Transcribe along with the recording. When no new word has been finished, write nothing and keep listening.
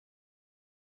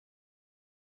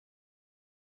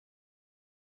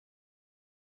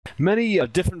Many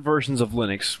different versions of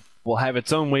Linux will have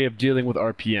its own way of dealing with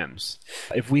RPMs.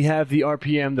 If we have the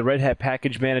RPM, the Red Hat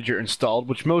Package Manager installed,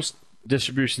 which most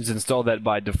distributions install that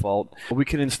by default, we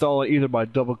can install it either by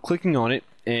double-clicking on it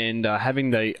and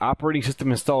having the operating system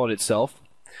install it itself,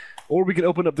 or we can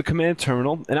open up the command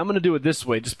terminal, and I'm going to do it this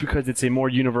way just because it's a more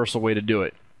universal way to do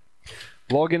it.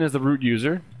 Log in as the root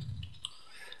user,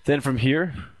 then from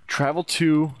here, travel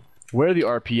to where the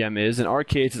RPM is. In our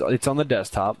case, it's on the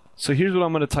desktop. So here's what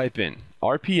I'm going to type in.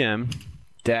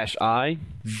 RPM-I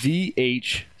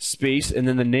VH space and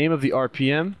then the name of the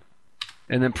RPM,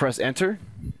 and then press enter,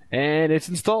 and it's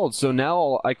installed. So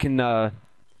now I can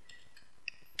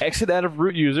exit out of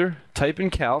root user, type in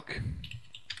calc,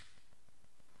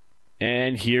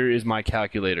 and here is my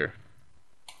calculator.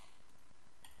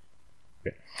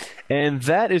 Okay. And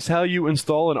that is how you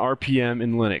install an RPM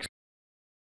in Linux.